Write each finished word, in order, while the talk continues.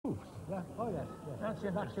Oh, yes, yes. That's the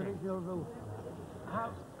interesting. original roof.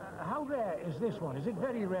 How rare is this one? Is it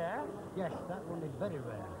very rare? Yes, that one is very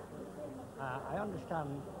rare. I understand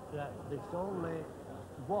that there's only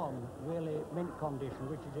one really mint condition,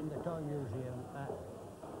 which is in the Toy Museum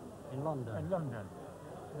in London. In London.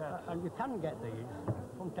 And you can get these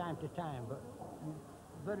from time to time, but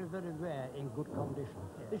very, very rare in good condition.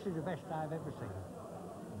 Yes. This is the best I've ever seen.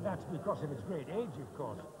 That's because of its great age, of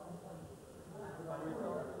course.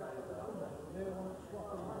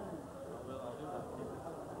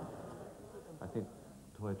 I think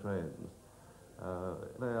toy trains,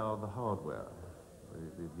 they are the hardware,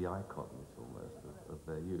 the icons almost of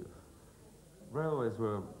their youth. Railways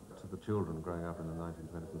were, to the children growing up in the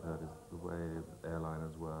 1920s and 30s, the way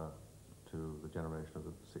airliners were to the generation of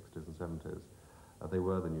the 60s and 70s. They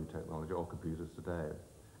were the new technology, or computers today.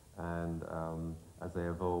 And as they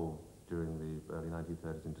evolved during the early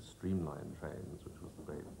 1930s into streamlined trains, which was the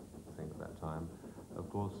great thing at that time, of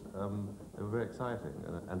course, they were very exciting.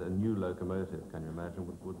 And a new locomotive, can you imagine,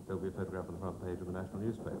 there'll be a photograph on the front page of the national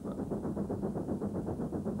newspaper.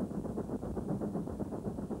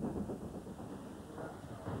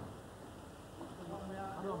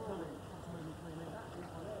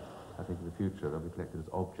 I think in the future they'll be collected as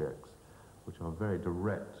objects, which are very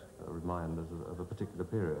direct reminders of a particular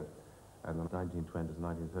period. And the 1920s and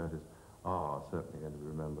 1930s are certainly going to be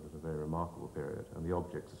remembered as a very remarkable period, and the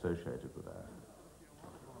objects associated with that.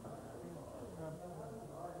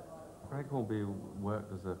 Frank Hornby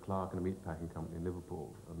worked as a clerk in a meatpacking company in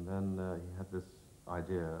Liverpool, and then he had this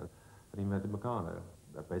idea, and he invented Meccano.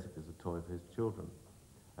 That basically is a toy for his children.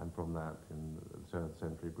 And from that, in the turn of the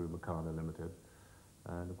century, grew Meccano Limited.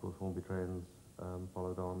 And of course, Hornby trains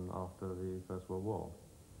followed on after the First World War.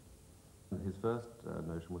 His first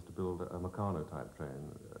notion was to build a Meccano-type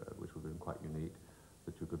train, which would have been quite unique,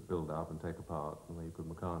 that you could build up and take apart the way you could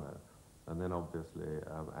Meccano. And then obviously,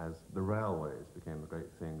 as the railways became the great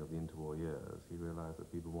thing of the interwar years, he realized that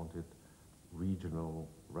people wanted regional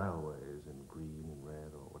railways in green and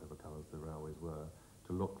red or whatever colors the railways were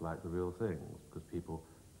to look like the real things, because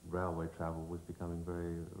railway travel was becoming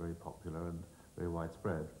very, very popular and very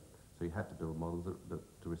widespread. So he had to build models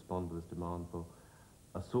to respond to this demand for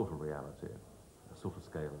a sort of reality, a sort of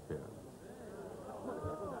scale appearance.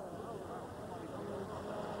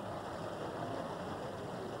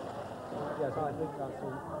 Yes, I think that's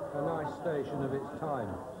a nice station of its time.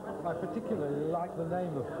 I particularly like the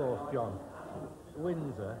name, of course, John.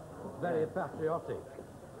 Windsor, very patriotic.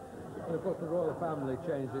 And of course the royal family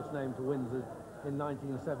changed its name to Windsor in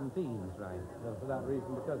 1917, right? For that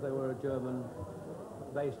reason, because they were a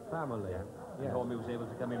German-based family. Yeah. Yes. Hornby was able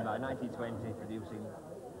to come in by 1920, producing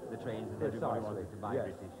the trains that everybody wanted to buy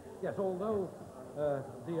British. Yes, although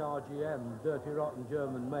DRGM, dirty rotten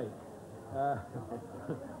German make,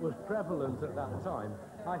 was prevalent at that time,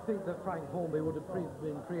 I think that Frank Hornby would have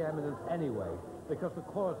been preeminent anyway, because the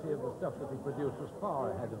quality of the stuff that he produced was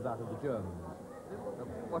far ahead of that of the Germans.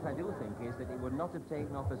 What I do think is that it would not have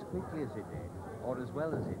taken off as quickly as it did, or as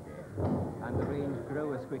well as it did, and the range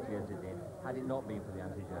grow as quickly as it did, had it not been for the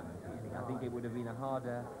anti-German feeling. I think it would have been a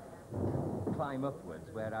harder climb upwards,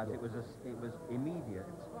 whereas it was immediate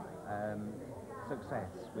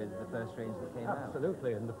success with the first trains that came out.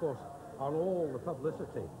 Absolutely, and of course, on all the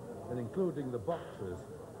publicity, and including the boxes,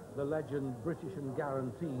 the legend British and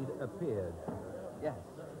Guaranteed appeared. Yes,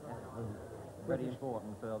 yes. Very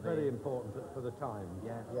important for the... Very important for the time.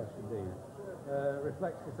 Yes. Yes, indeed.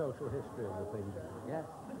 Reflects the social history of the thing. Yes.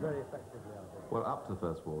 Very effectively, I think. Well, up to the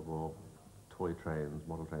First World War, toy trains,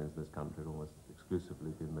 model trains in this country had almost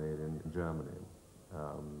exclusively been made in Germany.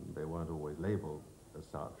 They weren't always labelled as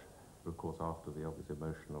such, but of course after the obviously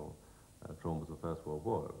emotional traumas of the First World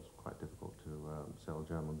War, it was quite difficult to sell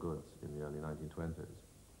German goods in the early 1920s.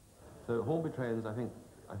 So Hornby trains, I think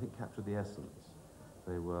captured the essence.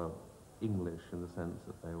 They were English in the sense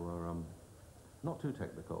that they were not too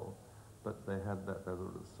technical, but they had that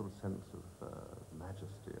sort of sense of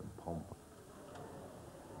majesty and pomp.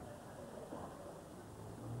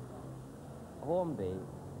 Hornby,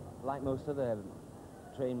 like most other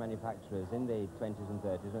train manufacturers in the 20s and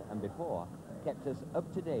 30s and before, kept us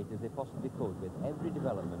up to date as they possibly could with every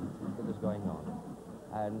development that was going on.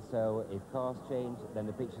 And so if cars changed, then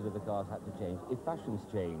the pictures of the cars had to change. If fashions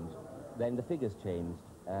changed, then the figures changed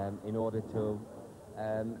in order to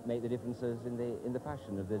make the differences in the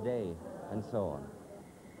fashion of the day and so on.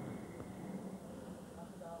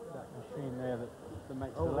 That machine there that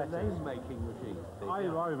makes the letters. letters. Name-making machine.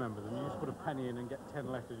 I remember them. You just put a penny in and get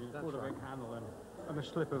 10 letters. You just put a big handle in, and a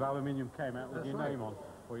slip of aluminium came out with your name on,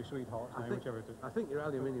 or your sweetheart's name, whichever it is. I think your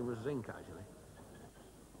aluminium was zinc, actually.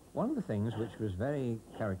 One of the things which was very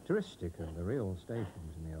characteristic of the real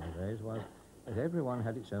stations in the old days was that everyone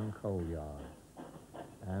had its own coal yard.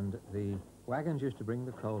 And the wagons used to bring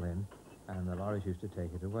the coal in, and the lorries used to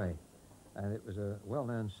take it away. And it was a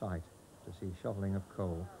well-known sight to see shoveling of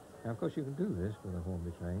coal. Now, of course, you can do this with a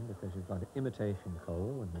Hornby train because you've got imitation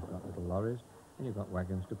coal, and you've got little lorries, and you've got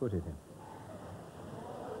wagons to put it in.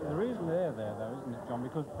 The reason they're there, though, isn't it, John?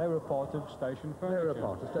 Because they were a part of station furniture. They were a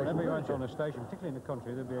part of station Whenever you went furniture. on a station, particularly in the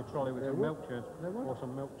country, there'd be a trolley with There some would. milk churns There would. or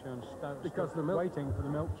some milk churns Because the milk- waiting for the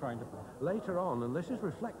milk train to... Later on, and this is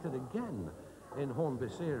reflected again in Hornby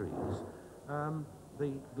series,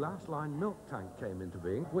 the glass line milk tank came into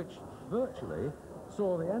being, which virtually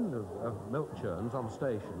saw the end of milk churns on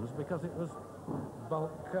stations because it was bulk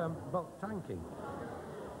tanking.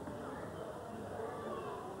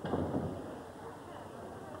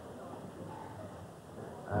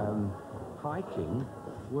 Hiking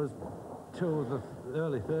was till the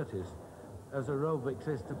early 30s as aerobics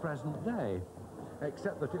is to present day,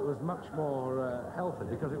 except that it was much more healthy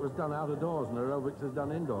because it was done out of doors and aerobics is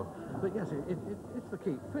done indoors. But yes, it's the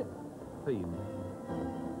keep fit theme.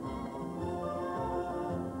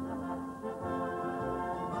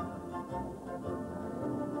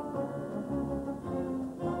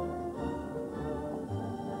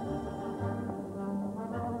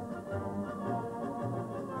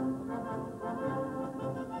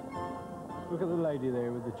 Look at the lady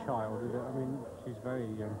there with the child. I mean, she's very,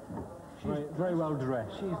 very well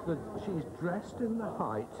dressed. She's dressed in the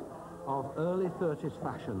height of early 30s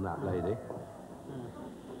fashion, that lady.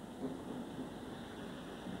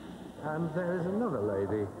 And there is another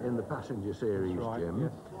lady in the passenger series, That's right, Jim,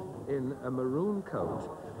 yes. in a maroon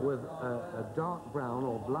coat with a dark brown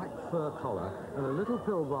or black fur collar and a little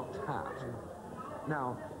pillbox hat.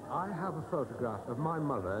 Now, I have a photograph of my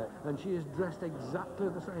mother, and she is dressed exactly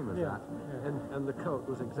the same as that, and the coat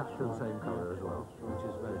was exactly the same colour as well, which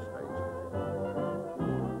is very strange.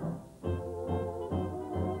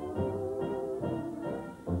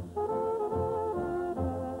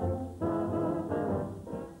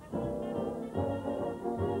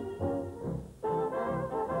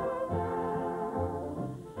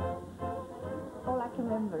 All I can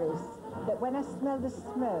remember is that when I smell the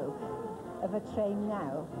smoke of a train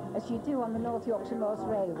now, as you do on the North Yorkshire Moors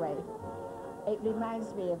Railway, it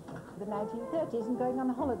reminds me of the 1930s and going on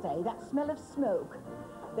holiday. That smell of smoke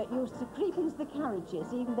that used to creep into the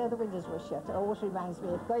carriages, even though the windows were shut, always reminds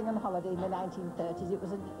me of going on holiday in the 1930s. It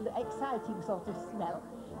was an exciting sort of smell,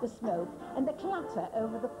 the smoke, and the clatter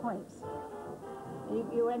over the points.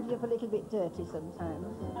 You ended up a little bit dirty sometimes.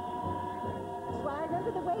 So I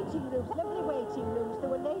remember the waiting rooms, lovely waiting rooms. There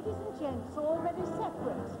were ladies and gents all very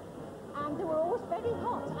separate. And they were always very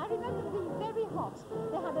hot. I remember them being very hot.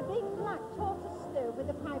 They had a big black tortoise stove with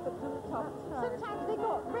a pipe up from the top. Sometimes they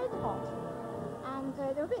got red hot. And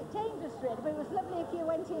they were a bit dangerous really, but it was lovely if you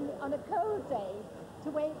went in on a cold day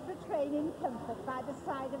to wait for a train in comfort by the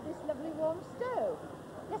side of this lovely warm stove.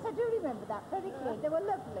 Yes, I do remember that very clearly. They were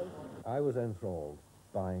lovely. I was enthralled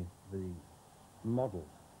by the model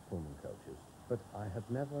Pullman coaches, but I had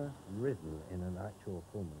never ridden in an actual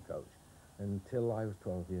Pullman coach until I was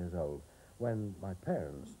 12 years old, when my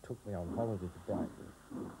parents took me on holiday to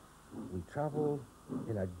Brighton. We travelled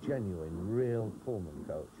in a genuine, real Pullman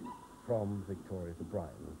coach from Victoria to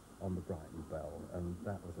Brighton on the Brighton Bell, and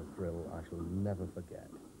that was a thrill I shall never forget.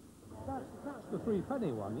 That's the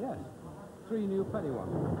 3-penny one, yes. 3 new penny one.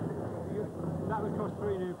 That would cost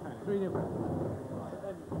 3 new pennies. 3 new penny.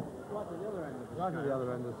 Then, right at the other end of the Right at the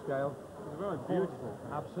other end of the scale. It's very beautiful.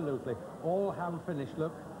 Absolutely. All hand-finished,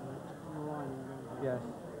 look. Yes.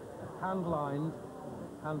 Hand-lined,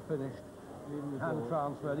 hand-finished,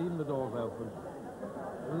 hand-transferred, even the doors open.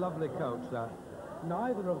 Lovely coach, that.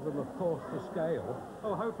 Neither of them, of course, to scale.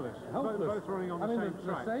 Oh, hopeless. Hopeless. Both running on the same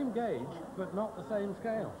track. The same gauge, but not the same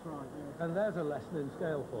scale. That's right, yes. And there's a lesson in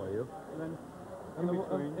scale for you. And then And in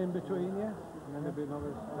between. In between, yes. And then there'll be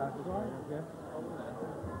another... That's right, yes.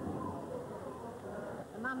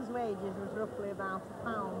 A man's wages was roughly about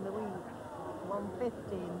 £1 a week,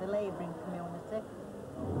 150 in the labouring community.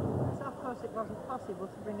 So of course it wasn't possible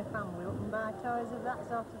to bring a family up and buy toys of that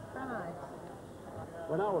sort of price.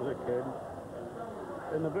 When I was a kid,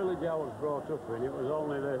 in the village I was brought up in, it was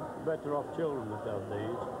only the better off children that had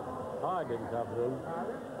these. I didn't have them,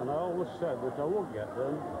 and I always said that I would get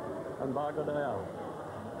them, and by God I have.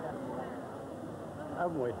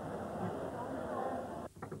 Haven't we?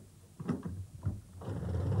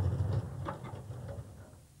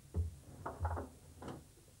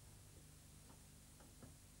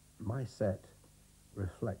 My set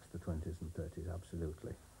reflects the 20s and 30s,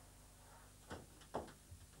 absolutely.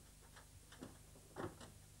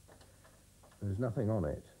 nothing on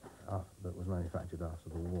it that was manufactured after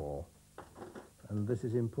the war. And this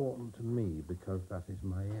is important to me because that is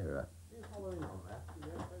my era. You following on that?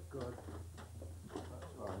 Yeah, good. That's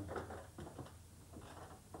fine.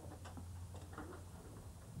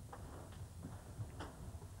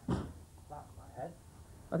 That's my head.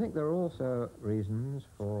 I think there are also reasons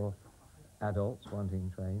for adults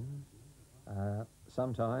wanting trains.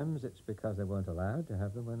 Sometimes it's because they weren't allowed to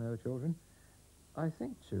have them when they were children. I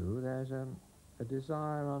think, too, there's a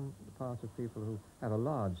desire on the part of people who have a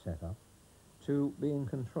large setup to be in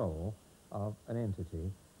control of an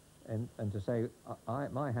entity and to say,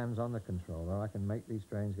 my hand's on the controller, I can make these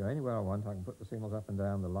trains go anywhere I want, I can put the signals up and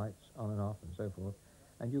down, the lights on and off and so forth,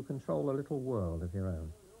 and you control a little world of your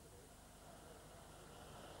own.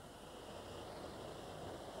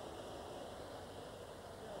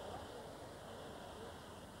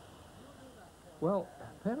 Well,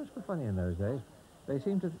 parents were funny in those days. They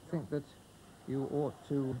seemed to think that you ought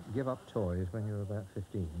to give up toys when you were about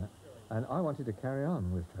 15. And I wanted to carry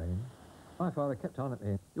on with trains. My father kept on at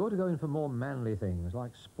me, you ought to go in for more manly things,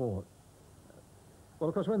 like sport. Well,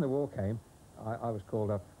 of course, when the war came, I was called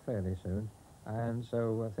up fairly soon, and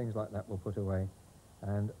so things like that were put away,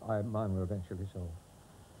 and mine were eventually sold.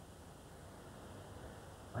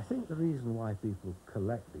 I think the reason why people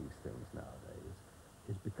collect these things nowadays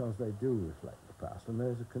is because they do reflect the past, and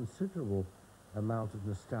there's a considerable amount of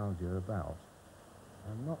nostalgia about.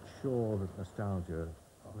 I'm not sure that nostalgia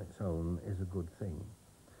on its own is a good thing,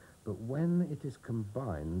 but when it is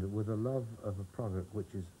combined with a love of a product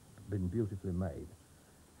which has been beautifully made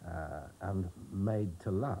and made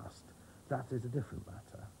to last, that is a different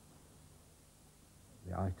matter.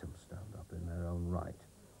 The items stand up in their own right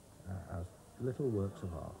as little works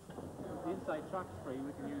of art. The inside track's free,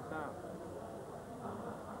 we can use that.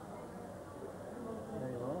 There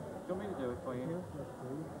you are. Do you want me to do it for you? Yes,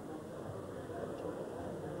 please.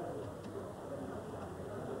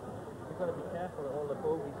 You've got to be careful that all the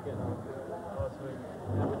bogies get on, or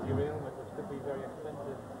with derailment, which could be very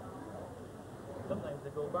expensive. Sometimes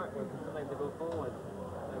they go backwards and sometimes they go forward.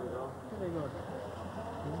 There we go. Very good.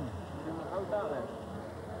 How's that then?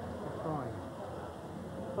 It's fine.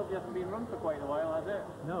 Hope you haven't been run for quite a while, has it?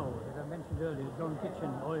 No, as I mentioned earlier, John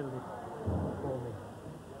Kitchen oiled it for me.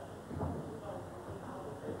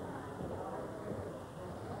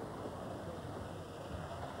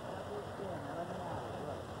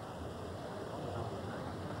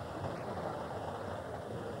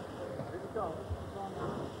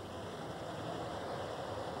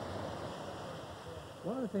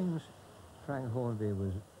 One of the things Frank Hornby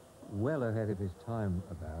was well ahead of his time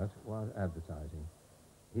about was advertising.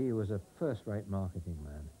 He was a first-rate marketing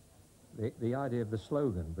man. The idea of the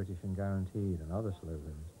slogan, British and Guaranteed, and other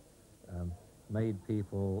slogans, made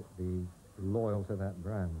people be loyal to that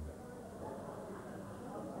brand.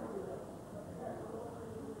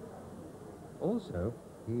 Also,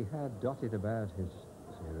 he had dotted about his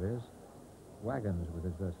series wagons with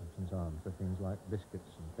advertisements on for things like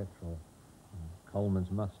biscuits and petrol and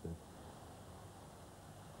Coleman's mustard.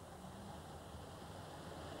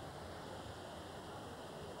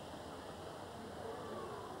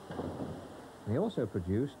 He also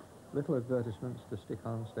produced little advertisements to stick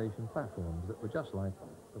on station platforms that were just like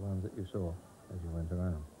the ones that you saw as you went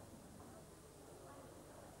around.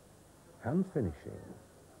 Hand finishing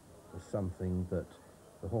was something that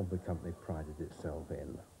the Hornby Company prided itself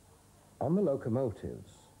in. On the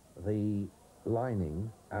locomotives, the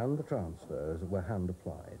lining and the transfers were hand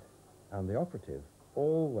applied, and the operative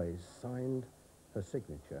always signed her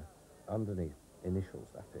signature underneath, initials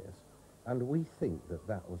that is, and we think that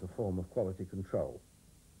that was a form of quality control.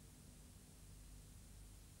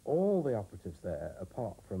 All the operatives there,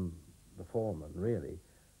 apart from the foreman really,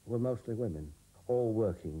 were mostly women, all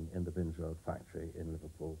working in the Binns Road factory in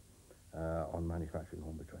Liverpool on manufacturing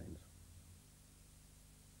Hornby trains.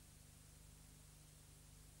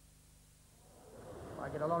 I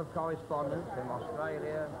get a lot of correspondence from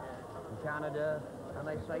Australia and Canada, and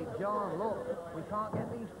they say, John, look, we can't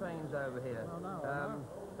get these trains over here.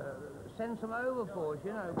 Send some over for us,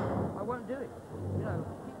 you know. I won't do it. You know,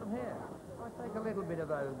 keep them here. I take a little bit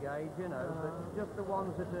of O gauge, you know, but just the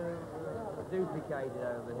ones that are duplicated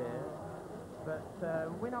over here. But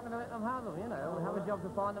we're not going to let them have them, you know. We have a job to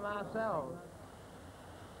find them ourselves.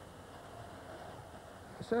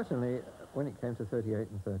 Certainly, when it came to 38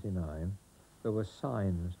 and 39, there were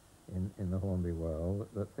signs in the Hornby world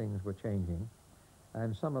that things were changing,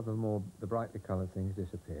 and some of the brightly coloured things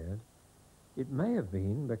disappeared. It may have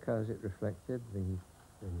been because it reflected the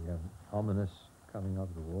ominous coming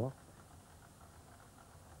of the war.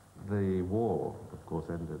 The war, of course,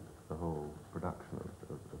 ended the whole production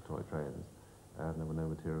of toy trains, and there were no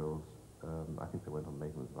materials. I think they went on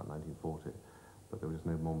maintenance about 1940, but there were just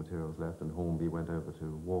no more materials left, and Hornby went over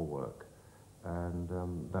to war work, and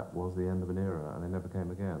that was the end of an era, and they never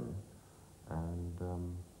came again. And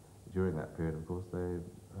during that period, of course, they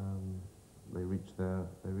reached their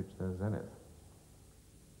zenith.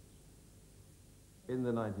 In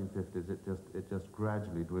the 1950s, it just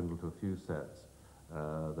gradually dwindled to a few sets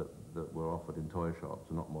that were offered in toy shops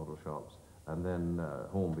and not model shops. And then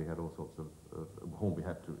Hornby had all sorts of Hornby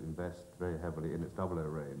had to invest very heavily in its 00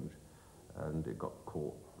 range, and it got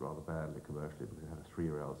caught rather badly commercially because it had a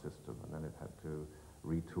 3-rail system, and then it had to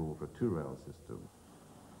retool for a 2-rail system.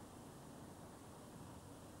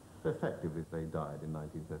 So effectively, they died in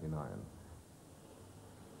 1939.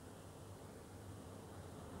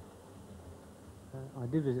 I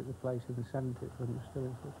did visit the place in the 70s when it was still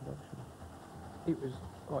in full production. It was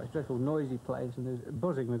quite a dreadful, noisy place, and there was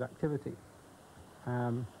buzzing with activity.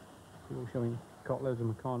 People showing cartloads of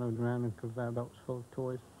Meccano around and conveyor belts full of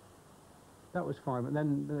toys. That was fine, but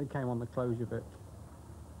then they came on the closure bit.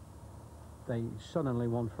 They suddenly,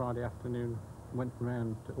 one Friday afternoon, went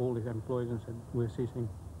around to all his employees and said, "We're ceasing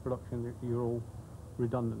production, you're all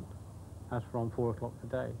redundant, as from 4 o'clock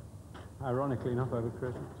today." Ironically enough, over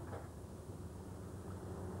Christmas.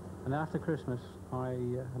 And after Christmas, I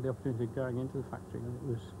had the opportunity of going into the factory, and it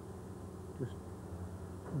was just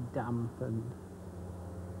damp and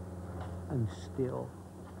still.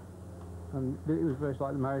 And it was very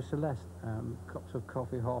like the Mary Celeste, cups of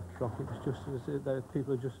coffee half drunk. It was just as if those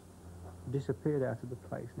people had just disappeared out of the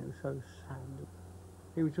place, and it was so sad.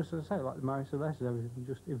 It was just, as I say, like the Mary Celeste, everything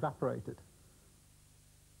just evaporated.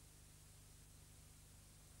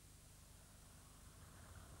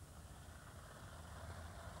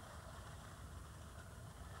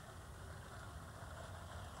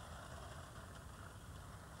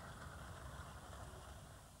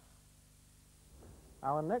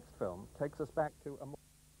 Our next film takes us back to a more...